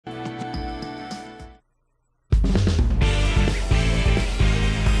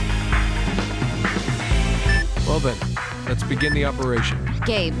then, let's begin the operation.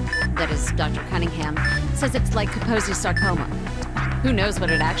 Gabe, that is Dr. Cunningham, says it's like Kaposi's sarcoma. Who knows what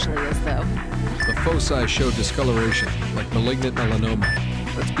it actually is, though? The foci show discoloration, like malignant melanoma.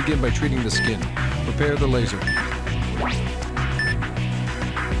 Let's begin by treating the skin. Prepare the laser.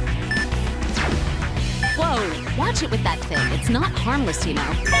 Whoa, watch it with that thing. It's not harmless, you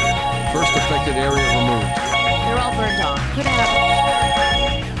know. First affected area removed. They're all burned off. Could have...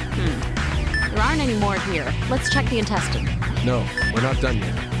 There aren't any more here. Let's check the intestine. No, we're not done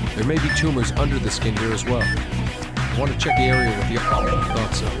yet. There may be tumors under the skin here as well. I want to check the area with the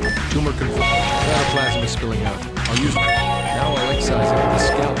thought so. Tumor confirmed. Cytoplasm is spilling out. I'll use it. Now I'll excise it with the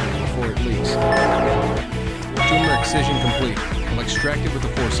scalpel before it leaks. Tumor excision complete. I'll extract it with the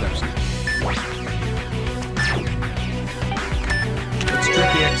forceps. Let's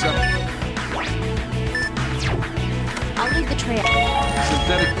strip the X up. I'll leave the tray up.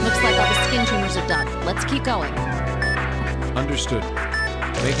 Synthetic. Looks like all the skin tumors are done. Let's keep going. Understood.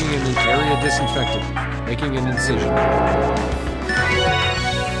 Making an area disinfected. Making an incision.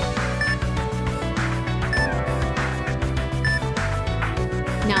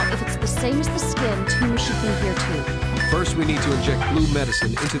 Now, if it's the same as the skin, tumors should be here too. First, we need to inject blue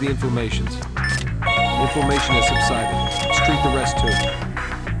medicine into the inflammations. The inflammation has subsided. Let's treat the rest too.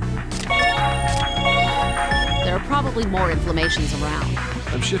 There are probably more inflammations around.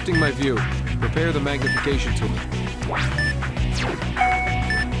 I'm shifting my view. Prepare the magnification tool.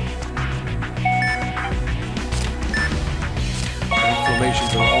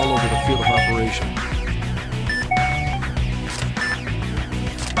 Inflammations are all over the field of operation.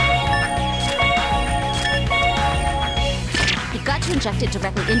 You've got to inject it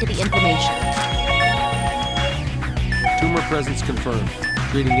directly into the inflammation. Tumor presence confirmed.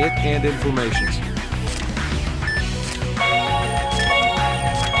 Treating it and inflammations.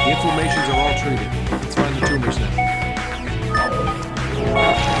 The inflammations are all treated. Let's find the tumors now.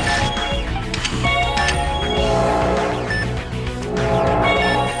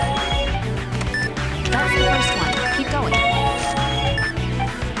 That's the first one. Keep going.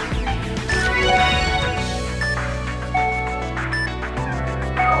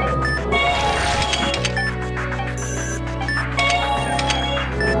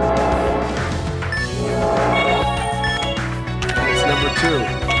 That's number 2.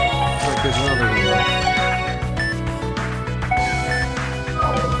 Looks like there's another one though.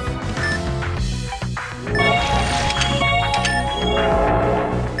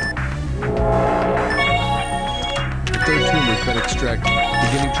 Been extracted.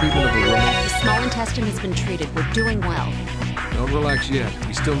 Beginning treatment of the remote. The small intestine has been treated. We're doing well. Don't relax yet.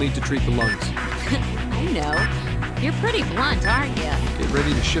 We still need to treat the lungs. I know. You're pretty blunt, aren't you? Get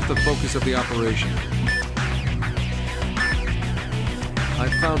ready to shift the focus of the operation.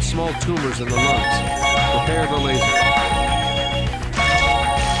 I've found small tumors in the lungs. Prepare the laser.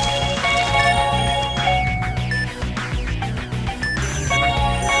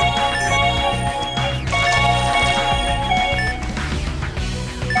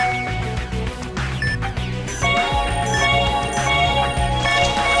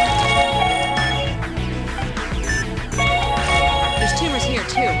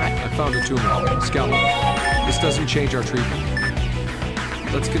 Found a tumor. Scalpel. This doesn't change our treatment.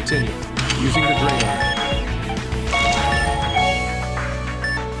 Let's continue. Using the drain arm.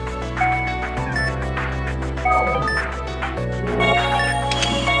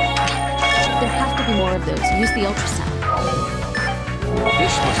 There have to be more of those. Use the ultrasound.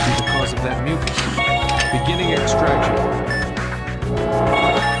 This must be the cause of that mucus. Beginning extraction.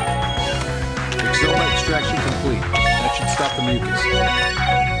 Exoma extraction complete. That should stop the mucus.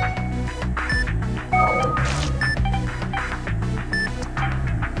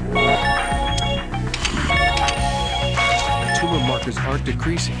 Markers aren't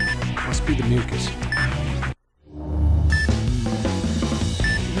decreasing. Must be the mucus.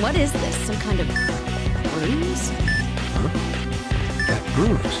 What is this? Some kind of bruise? Huh? That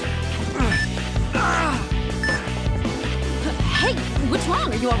bruise? Hey, what's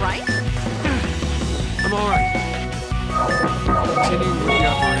wrong? Are you all right? I'm all right. Continuing with the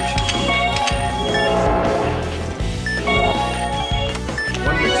operation.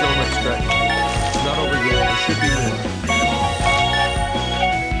 One exoma extract. It's not over yet. There should be more.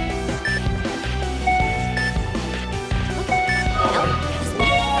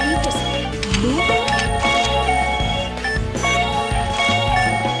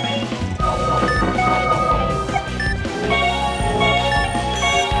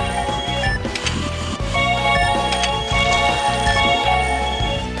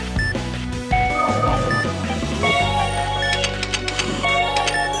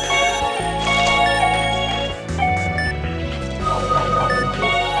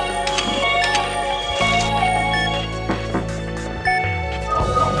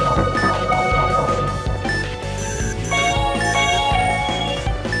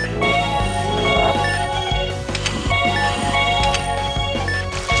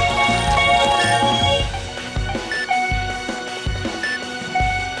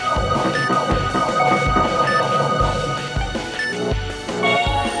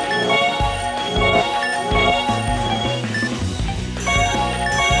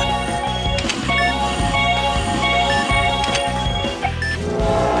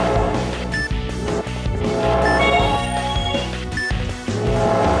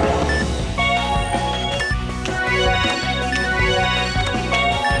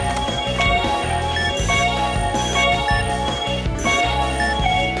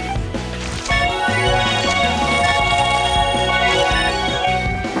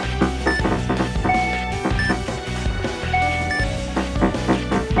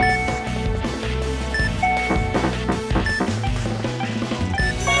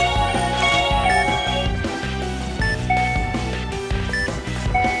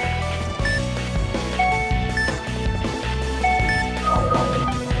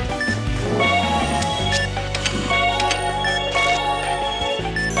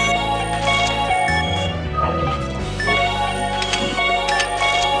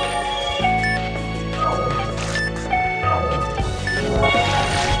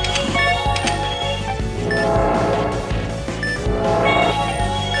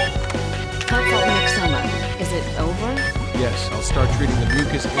 start treating the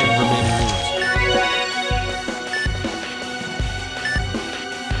mucus and remaining wounds.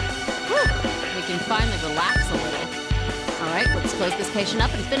 Whew, we can finally relax a little. All right, let's close this patient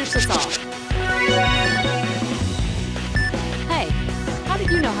up and finish this off. Hey, how did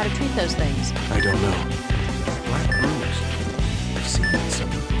you know how to treat those things? I don't know. Black bruise. I've seen that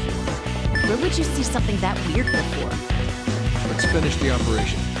somewhere before. Where would you see something that weird before? Let's finish the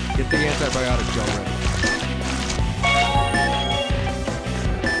operation. Get the antibiotic gel ready.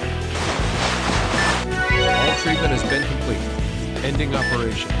 All treatment has been complete. Ending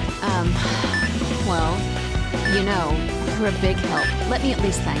operation. Well, you know, you're a big help. Let me at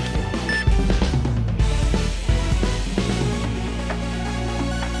least thank you.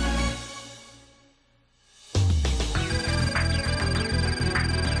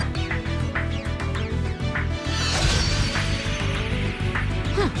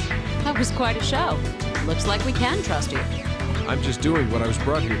 That was quite a show. Looks like we can trust you. I'm just doing what I was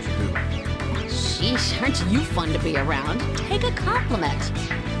brought here to do. Sheesh, aren't you fun to be around? Take a compliment.